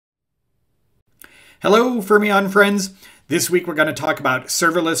Hello, Fermyon friends. This week we're going to talk about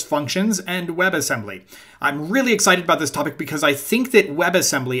serverless functions and WebAssembly. I'm really excited about this topic because I think that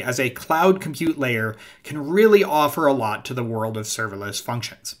WebAssembly as a cloud compute layer can really offer a lot to the world of serverless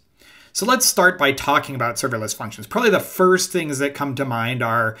functions. So let's start by talking about serverless functions. Probably the first things that come to mind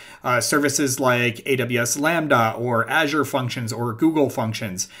are services like AWS Lambda or Azure Functions or Google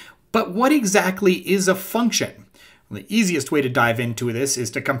Functions. But what exactly is a function? Well, the easiest way to dive into this is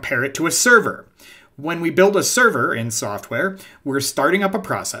to compare it to a server. When we build a server in software, we're starting up a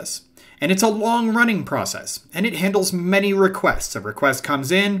process, and it's a long-running process, and it handles many requests. A request comes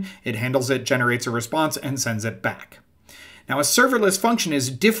in, it handles it, generates a response, and sends it back. Now, a serverless function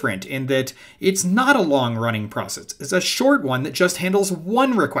is different in that it's not a long-running process. It's a short one that just handles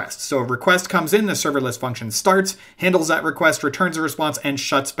one request. So a request comes in, the serverless function starts, handles that request, returns a response, and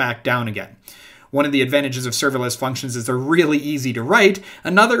shuts back down again. One of the advantages of serverless functions is they're really easy to write.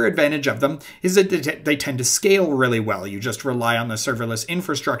 Another advantage of them is that they tend to scale really well. You just rely on the serverless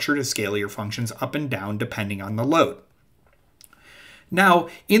infrastructure to scale your functions up and down depending on the load. Now,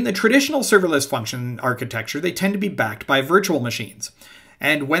 in the traditional serverless function architecture, they tend to be backed by virtual machines.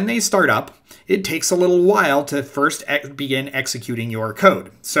 And when they start up, it takes a little while to first begin executing your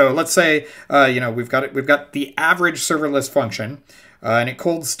code. So let's say, we've got the average serverless function, and it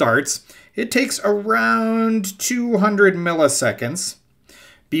cold starts. It takes around 200 milliseconds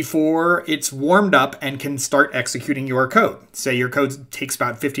before it's warmed up and can start executing your code. Say your code takes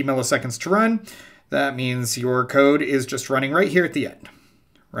about 50 milliseconds to run. That means your code is just running right here at the end,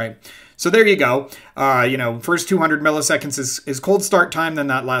 right? So there you go. First 200 milliseconds is cold start time, then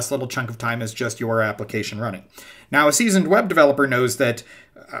that last little chunk of time is just your application running. Now, a seasoned web developer knows that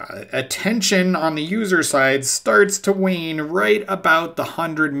attention on the user side starts to wane right about the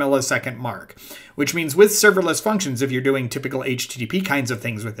 100 millisecond mark, which means with serverless functions, if you're doing typical HTTP kinds of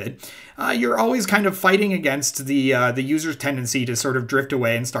things with it, you're always kind of fighting against the user's tendency to sort of drift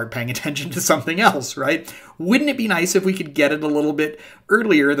away and start paying attention to something else, right? Wouldn't it be nice if we could get it a little bit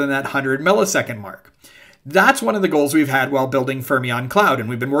earlier than that 100 millisecond mark? That's one of the goals we've had while building Fermyon Cloud, and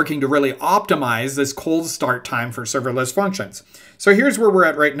we've been working to really optimize this cold start time for serverless functions. So here's where we're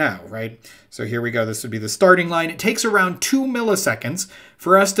at right now, right? So here we go. This would be the starting line. It takes around 2 milliseconds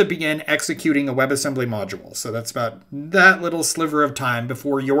for us to begin executing a WebAssembly module. So that's about that little sliver of time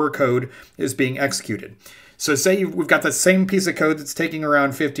before your code is being executed. So say we've got the same piece of code that's taking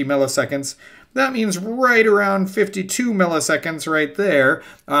around 50 milliseconds. That means right around 52 milliseconds right there,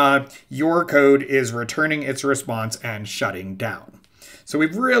 your code is returning its response and shutting down. So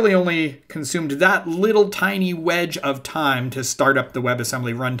we've really only consumed that little tiny wedge of time to start up the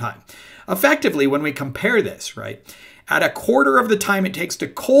WebAssembly runtime. Effectively, when we compare this, right, at a quarter of the time it takes to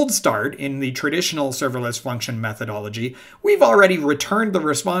cold start in the traditional serverless function methodology, we've already returned the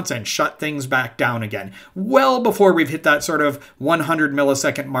response and shut things back down again, well before we've hit that sort of 100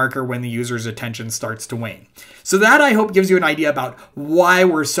 millisecond marker when the user's attention starts to wane. So that, I hope, gives you an idea about why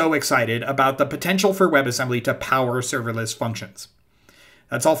we're so excited about the potential for WebAssembly to power serverless functions.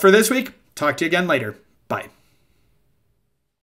 That's all for this week. Talk to you again later. Bye.